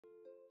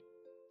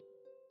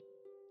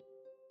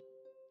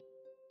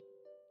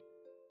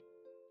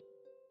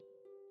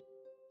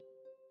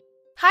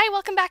Hi,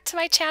 welcome back to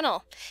my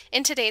channel.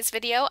 In today's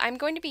video, I'm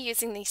going to be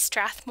using the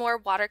Strathmore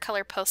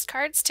watercolor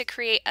postcards to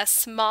create a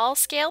small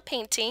scale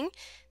painting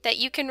that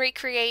you can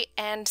recreate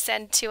and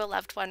send to a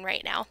loved one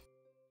right now.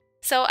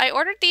 So I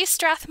ordered these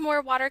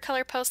Strathmore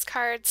watercolor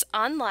postcards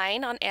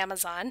online on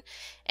Amazon,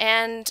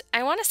 and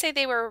I want to say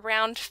they were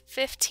around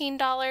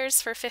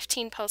 $15 for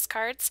 15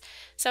 postcards,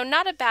 so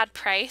not a bad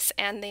price,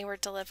 and they were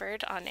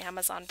delivered on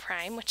Amazon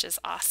Prime, which is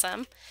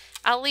awesome.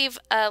 I'll leave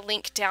a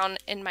link down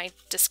in my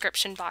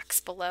description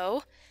box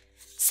below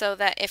so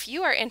that if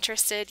you are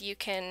interested, you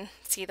can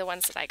see the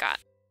ones that I got.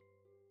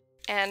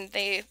 And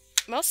they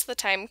most of the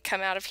time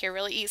come out of here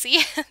really easy.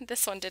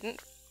 This one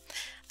didn't,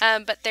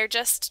 but they're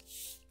just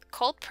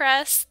cold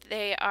press.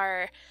 They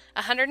are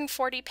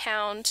 140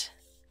 pound,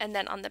 and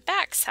then on the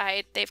back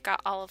side they've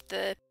got all of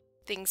the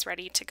things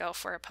ready to go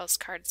for a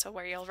postcard, so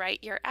where you'll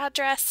write your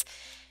address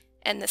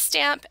and the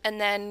stamp,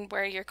 and then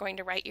where you're going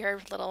to write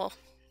your little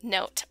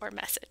note or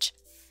message.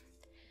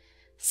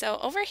 So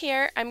over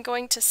here I'm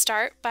going to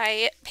start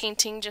by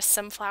painting just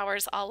some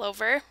flowers all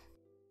over.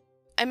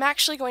 I'm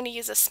actually going to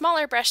use a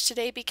smaller brush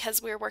today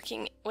because we're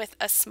working with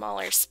a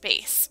smaller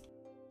space.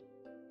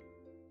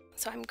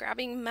 So I'm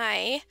grabbing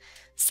my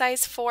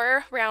size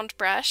 4 round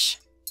brush,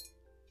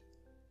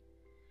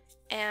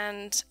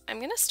 and I'm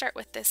going to start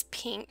with this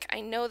pink.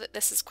 I know that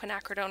this is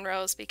quinacridone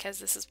rose because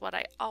this is what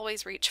I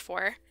always reach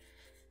for.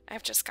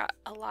 I've just got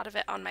a lot of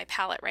it on my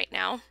palette right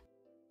now.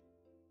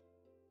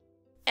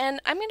 And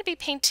I'm going to be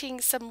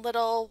painting some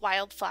little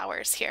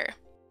wildflowers here.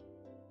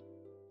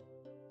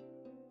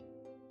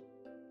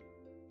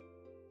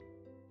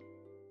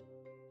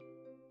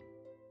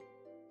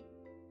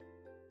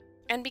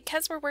 And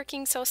because we're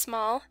working so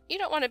small, you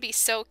don't want to be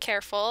so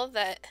careful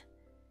that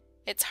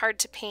it's hard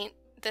to paint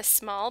this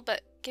small,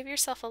 but give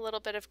yourself a little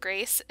bit of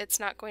grace. It's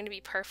not going to be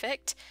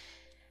perfect,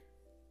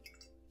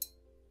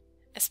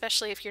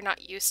 especially if you're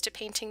not used to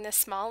painting this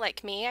small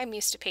like me. I'm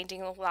used to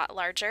painting a lot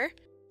larger.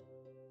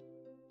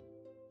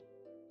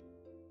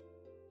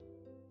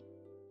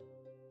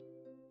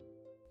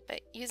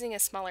 But using a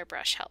smaller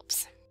brush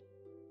helps.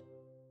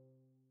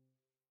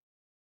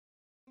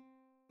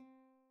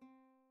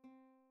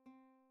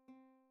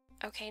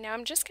 Okay, now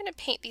I'm just going to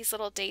paint these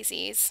little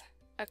daisies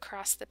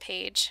across the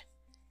page,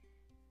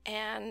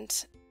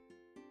 and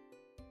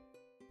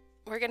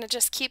we're going to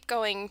just keep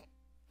going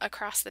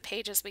across the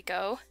page as we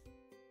go,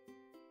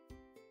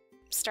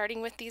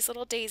 starting with these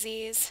little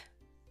daisies,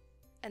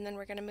 and then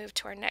we're going to move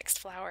to our next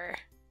flower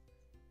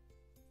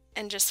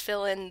and just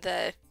fill in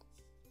the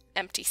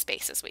empty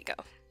space as we go.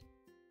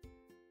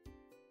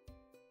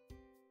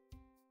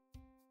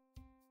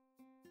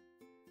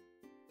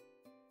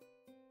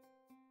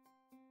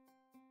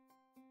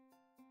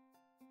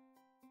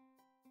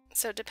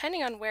 So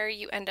depending on where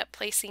you end up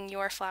placing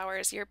your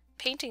flowers, your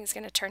painting is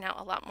going to turn out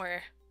a lot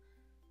more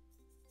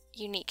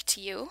unique to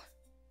you.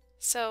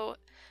 So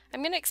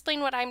I'm going to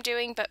explain what I'm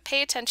doing, but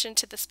pay attention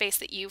to the space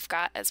that you've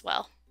got as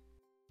well.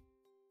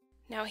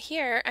 Now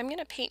here, I'm going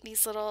to paint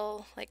these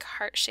little like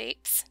heart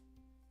shapes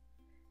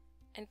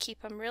and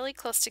keep them really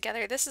close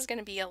together. This is going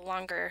to be a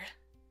longer,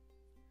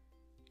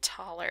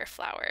 taller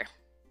flower.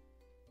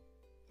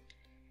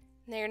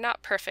 And they're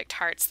not perfect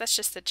hearts, that's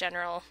just the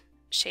general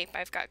shape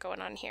I've got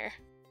going on here.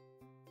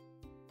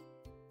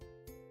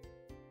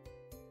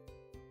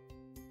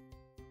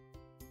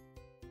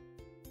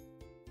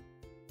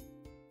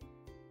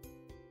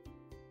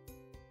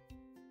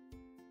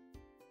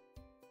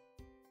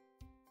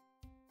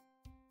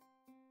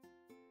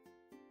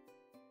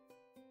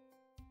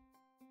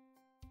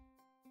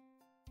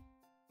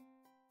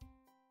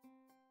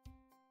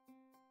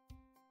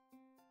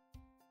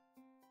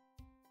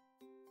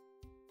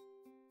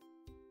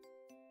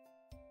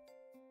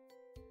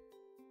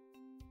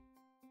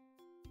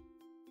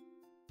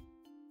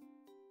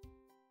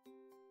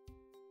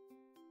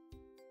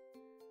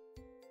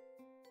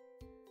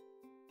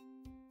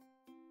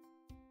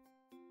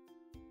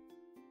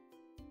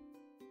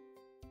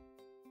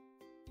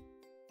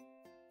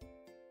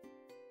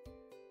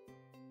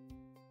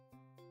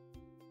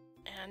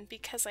 And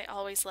because I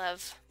always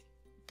love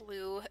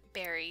blue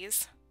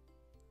berries,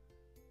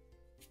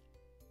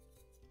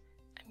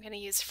 I'm going to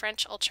use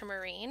French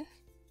ultramarine.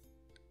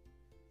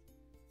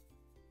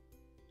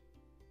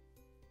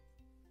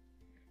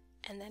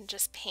 And then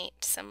just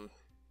paint some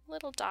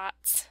little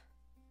dots.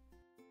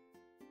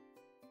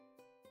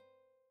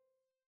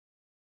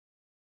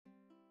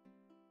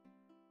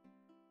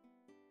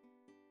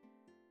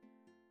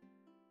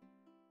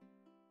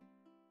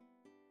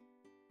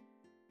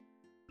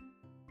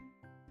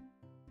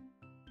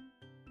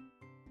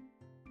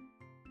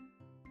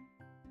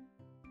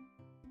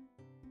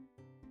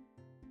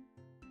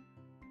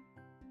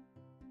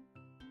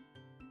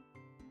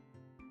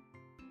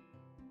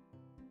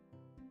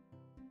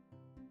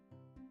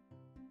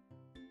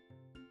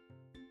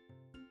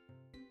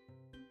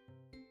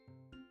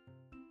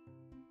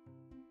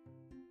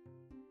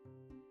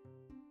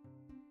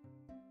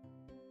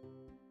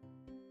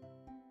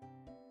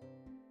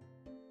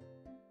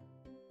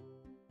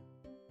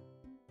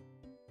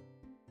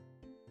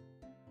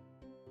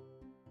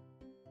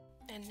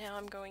 And now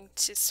I'm going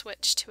to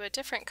switch to a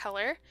different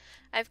color.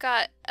 I've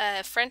got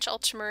a French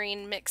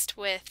ultramarine mixed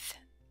with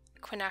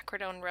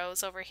quinacridone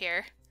rose over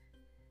here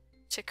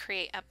to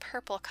create a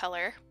purple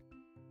color.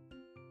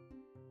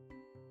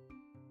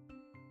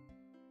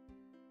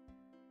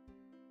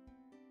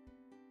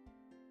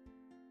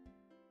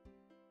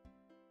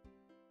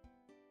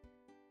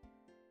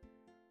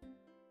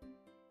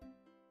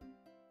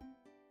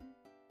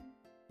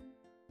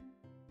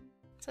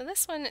 So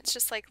this one, it's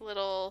just like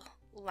little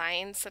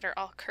lines that are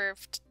all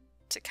curved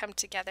to come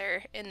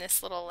together in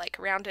this little like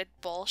rounded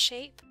bowl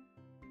shape.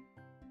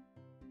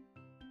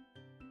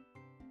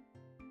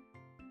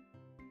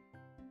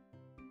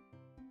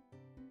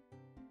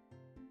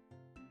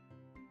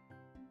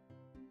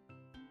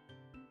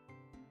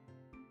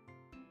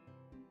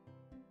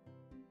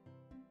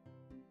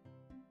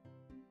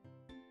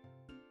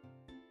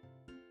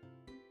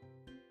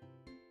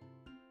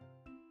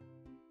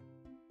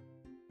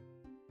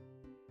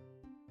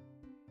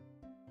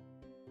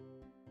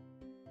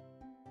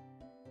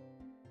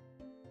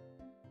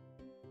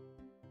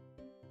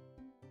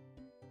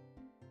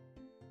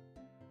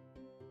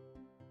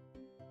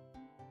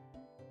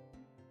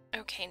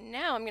 Okay,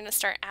 now I'm going to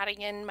start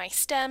adding in my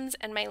stems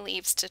and my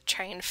leaves to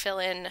try and fill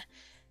in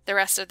the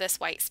rest of this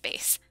white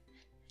space.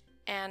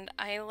 And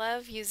I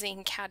love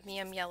using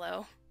cadmium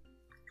yellow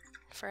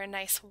for a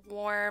nice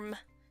warm,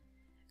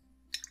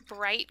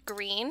 bright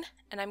green,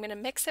 and I'm going to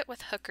mix it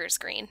with hooker's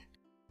green.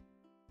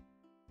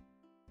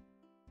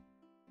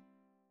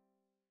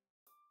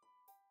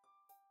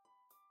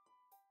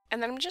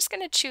 And then I'm just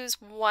going to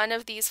choose one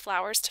of these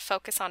flowers to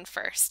focus on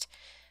first.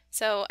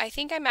 So I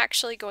think I'm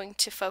actually going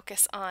to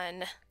focus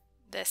on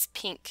this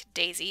pink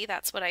daisy.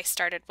 That's what I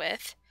started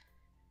with.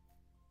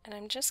 And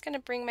I'm just going to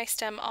bring my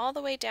stem all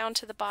the way down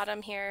to the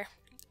bottom here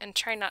and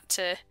try not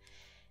to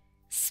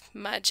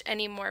smudge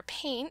any more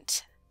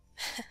paint.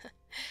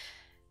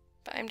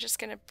 But I'm just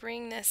going to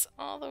bring this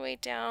all the way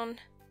down.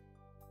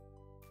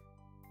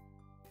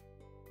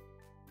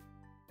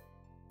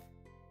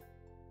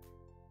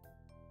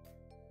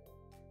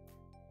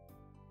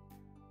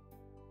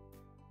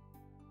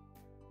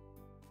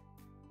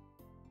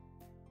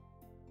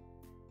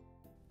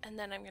 And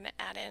then I'm going to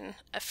add in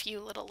a few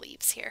little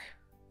leaves here.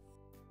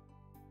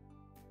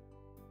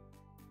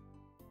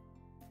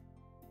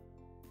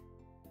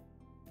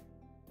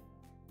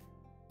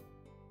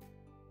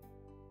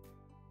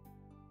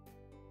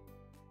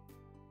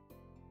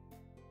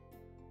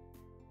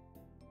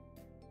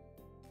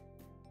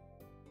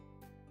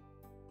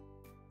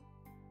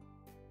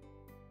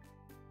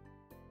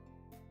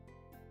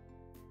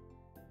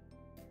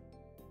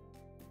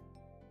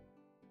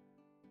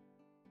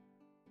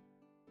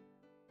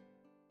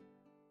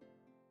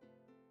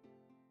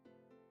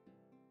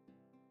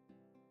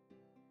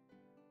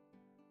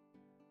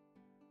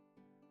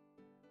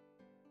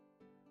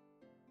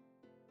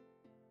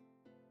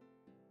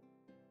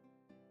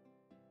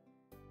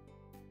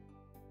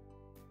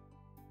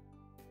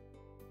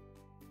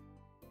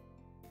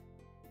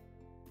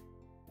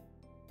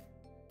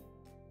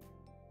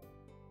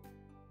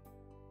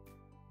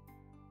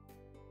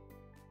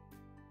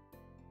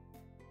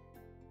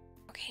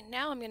 Okay,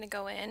 now I'm going to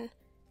go in,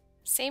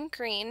 same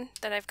green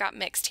that I've got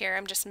mixed here,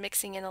 I'm just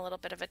mixing in a little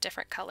bit of a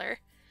different color.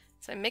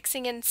 So I'm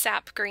mixing in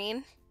sap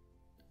green,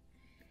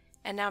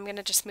 and now I'm going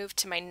to just move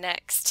to my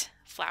next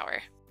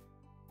flower.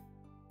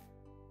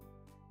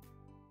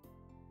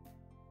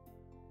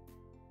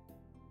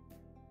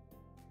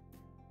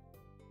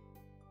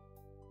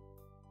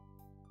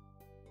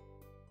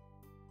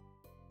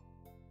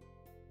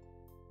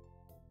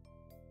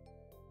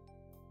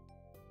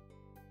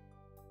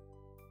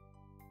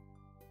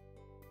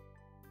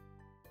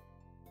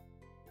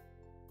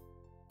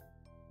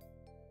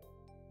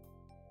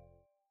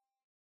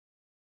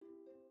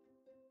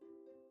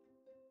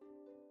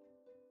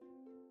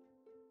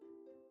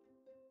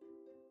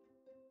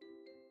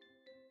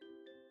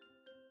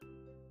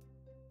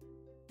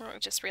 Oh, I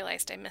just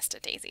realized I missed a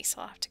daisy, so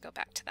I'll have to go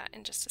back to that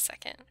in just a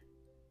second.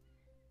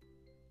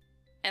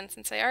 And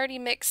since I already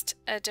mixed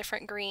a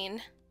different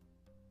green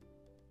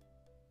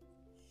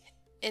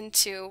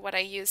into what I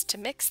used to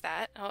mix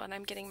that, oh, and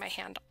I'm getting my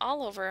hand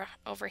all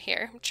over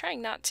here. I'm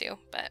trying not to,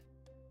 but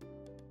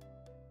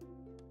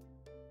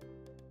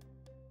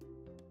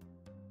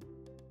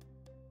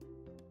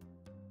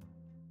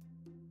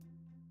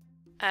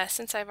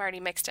since I've already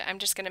mixed it, I'm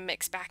just going to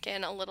mix back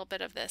in a little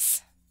bit of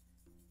this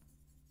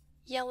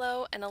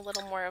yellow and a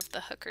little more of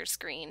the hooker's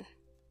green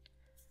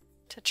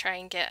to try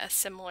and get a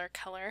similar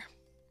color.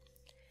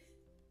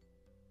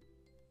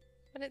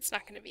 But it's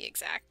not going to be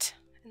exact,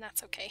 and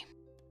that's okay.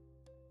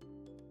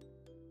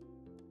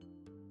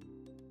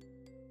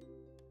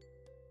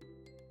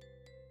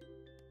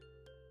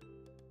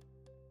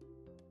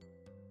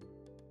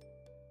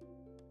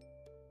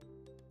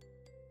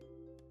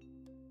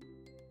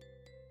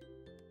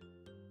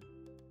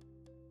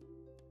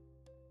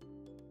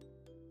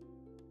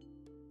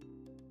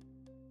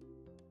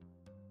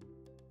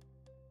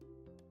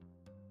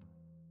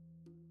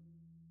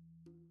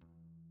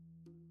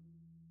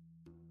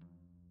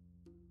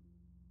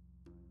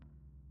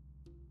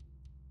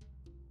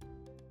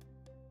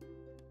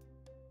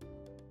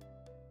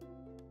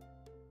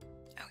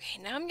 Okay,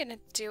 now I'm going to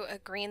do a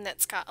green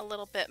that's got a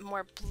little bit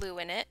more blue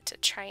in it to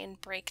try and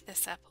break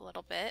this up a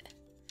little bit.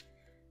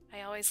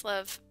 I always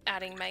love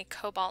adding my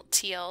cobalt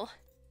teal.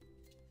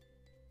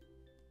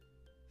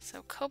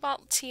 So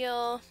cobalt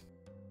teal,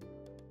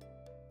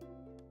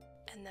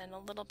 and then a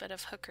little bit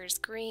of Hooker's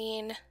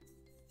green.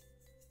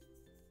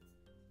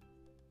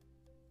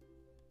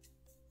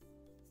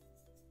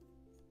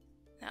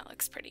 That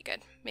looks pretty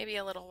good. Maybe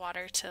a little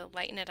water to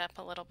lighten it up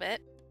a little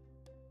bit.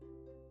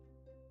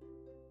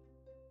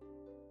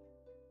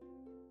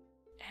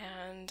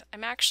 And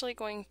I'm actually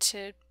going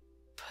to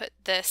put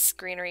this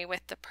greenery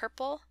with the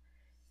purple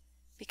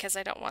because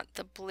I don't want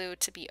the blue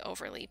to be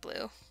overly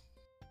blue.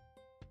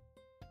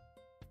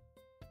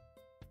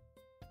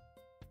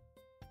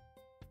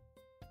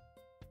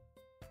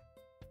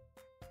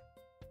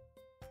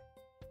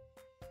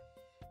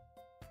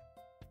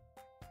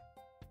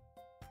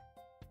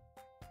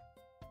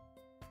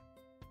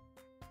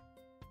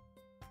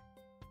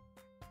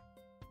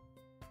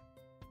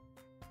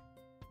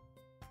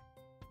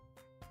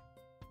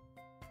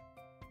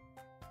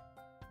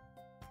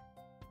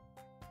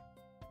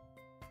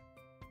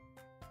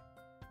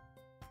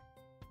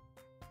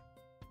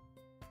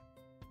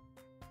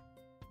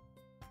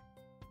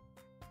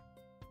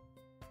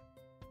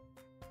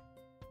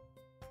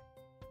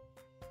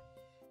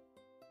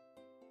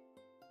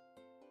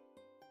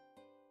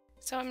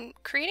 So I'm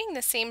creating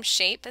the same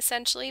shape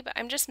essentially, but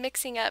I'm just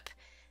mixing up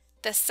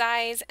the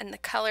size and the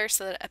color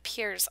so that it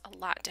appears a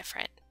lot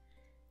different.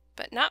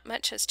 But not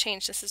much has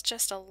changed. This is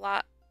just a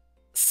lot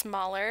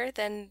smaller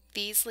than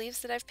these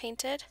leaves that I've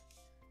painted.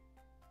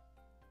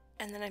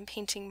 And then I'm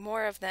painting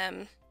more of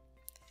them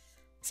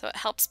so it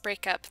helps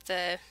break up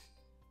the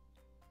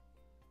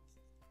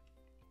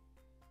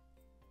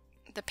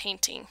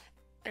painting.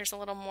 There's a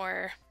little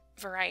more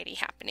variety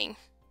happening.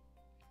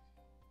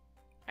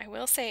 I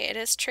will say it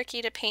is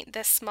tricky to paint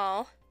this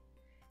small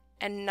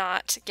and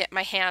not get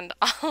my hand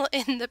all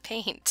in the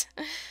paint.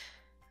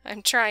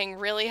 I'm trying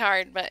really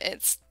hard, but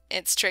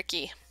it's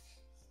tricky.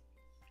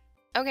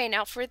 Okay,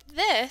 now for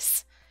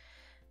this,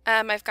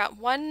 I've got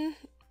one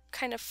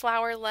kind of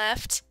flower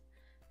left.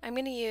 I'm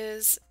going to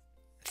use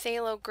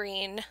phthalo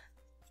green,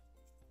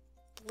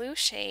 blue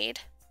shade,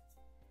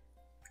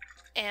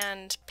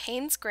 and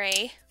Payne's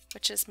gray,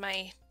 which is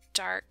my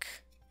dark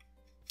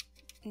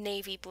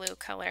navy blue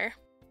color.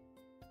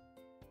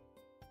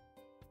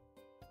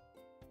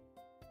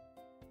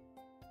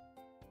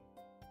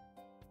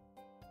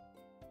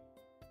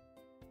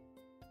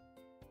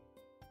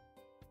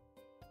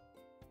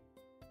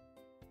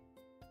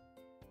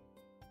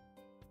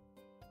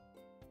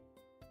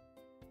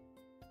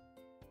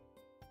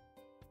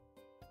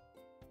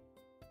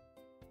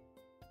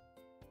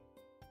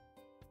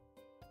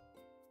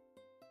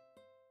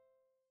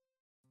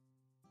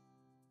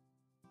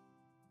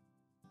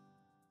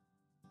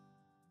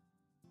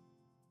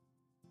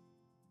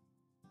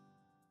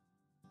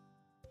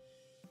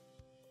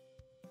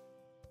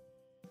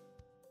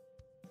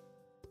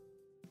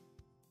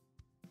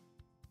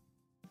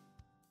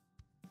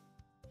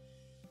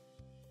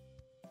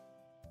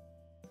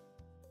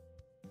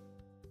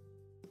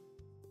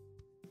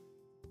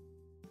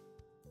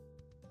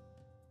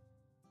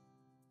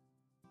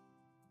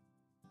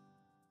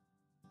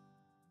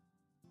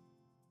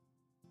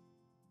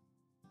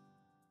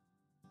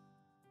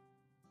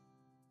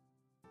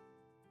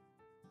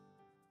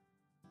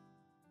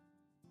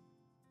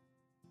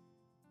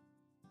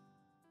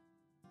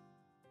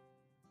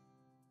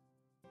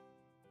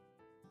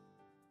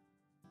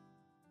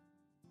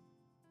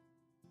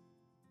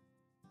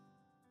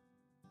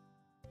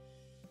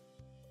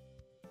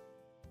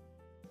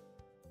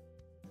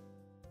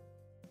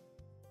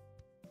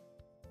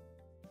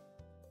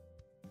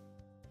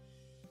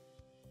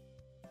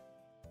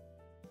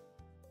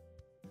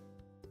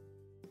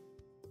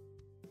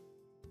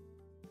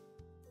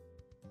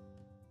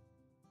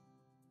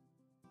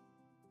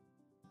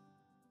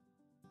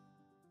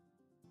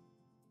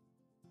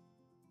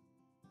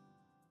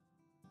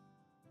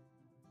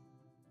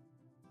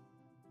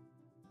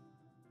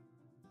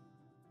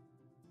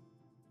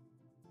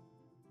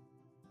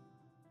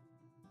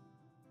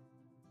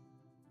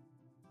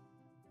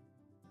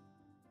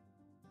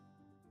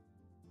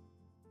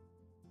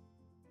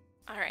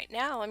 All right,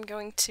 now I'm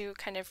going to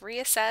kind of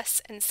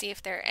reassess and see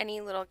if there are any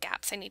little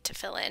gaps I need to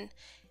fill in.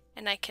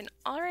 And I can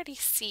already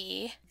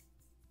see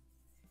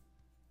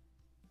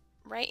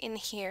right in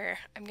here,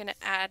 I'm going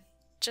to add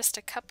just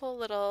a couple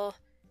little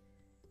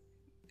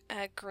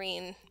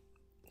green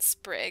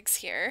sprigs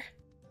here.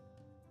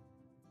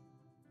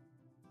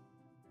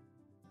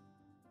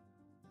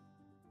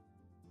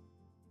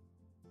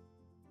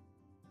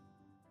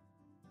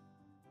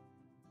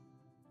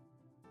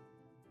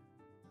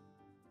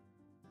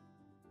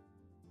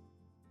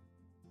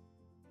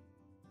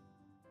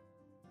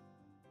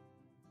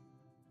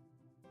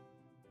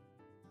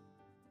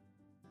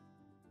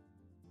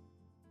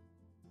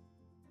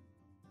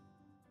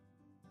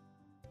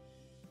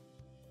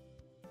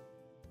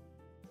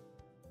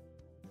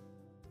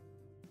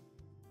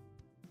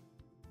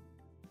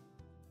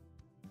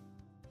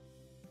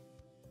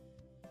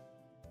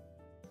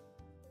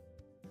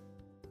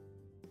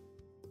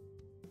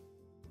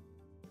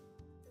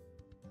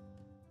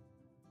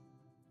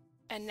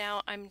 And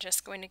now I'm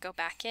just going to go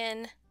back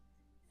in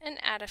and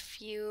add a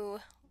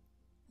few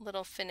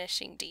little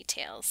finishing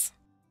details.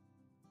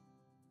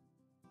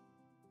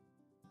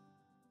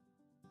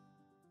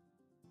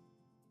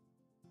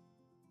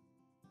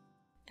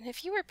 And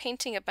if you were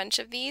painting a bunch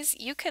of these,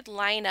 you could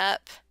line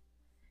up,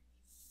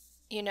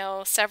 you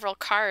know, several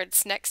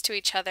cards next to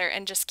each other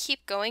and just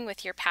keep going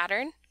with your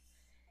pattern.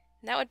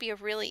 And that would be a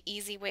really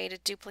easy way to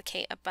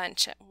duplicate a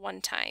bunch at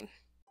one time.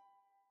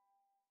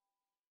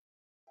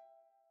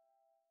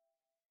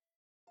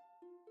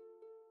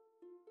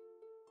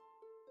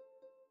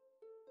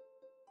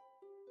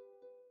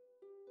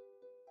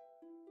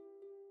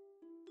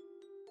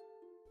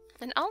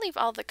 And I'll leave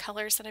all the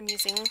colors that I'm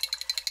using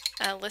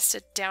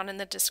listed down in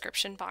the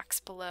description box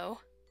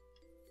below.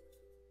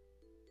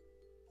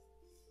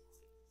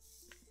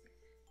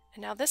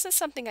 And now this is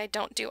something I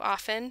don't do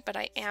often, but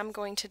I am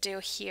going to do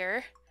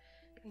here.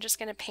 I'm just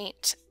going to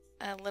paint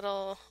a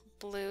little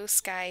blue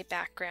sky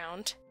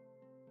background.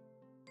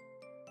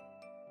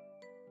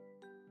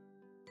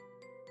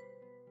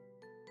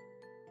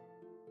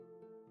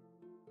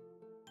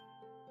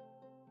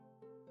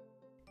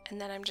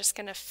 And then I'm just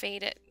going to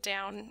fade it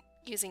down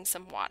using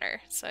some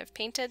water. So I've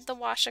painted the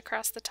wash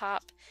across the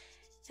top,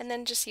 and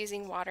then just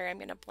using water I'm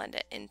going to blend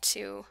it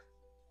into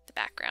the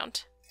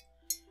background.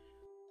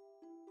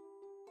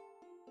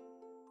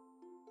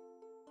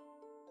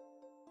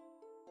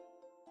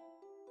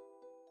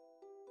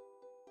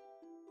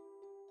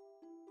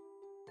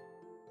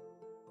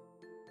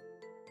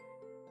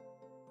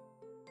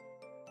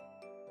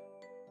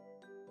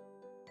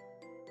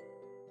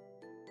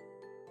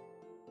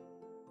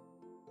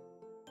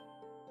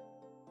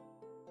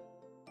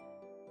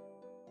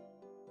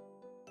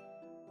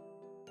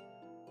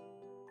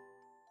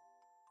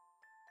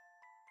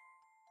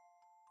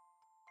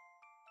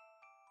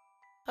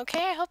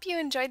 Okay, I hope you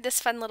enjoyed this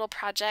fun little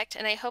project,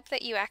 and I hope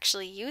that you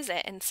actually use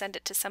it and send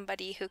it to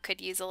somebody who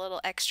could use a little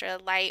extra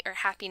light or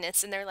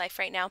happiness in their life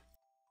right now.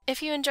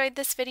 If you enjoyed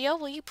this video,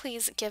 will you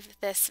please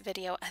give this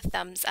video a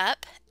thumbs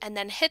up, and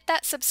then hit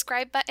that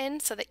subscribe button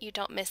so that you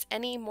don't miss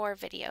any more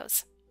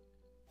videos.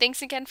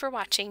 Thanks again for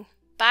watching.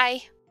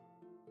 Bye!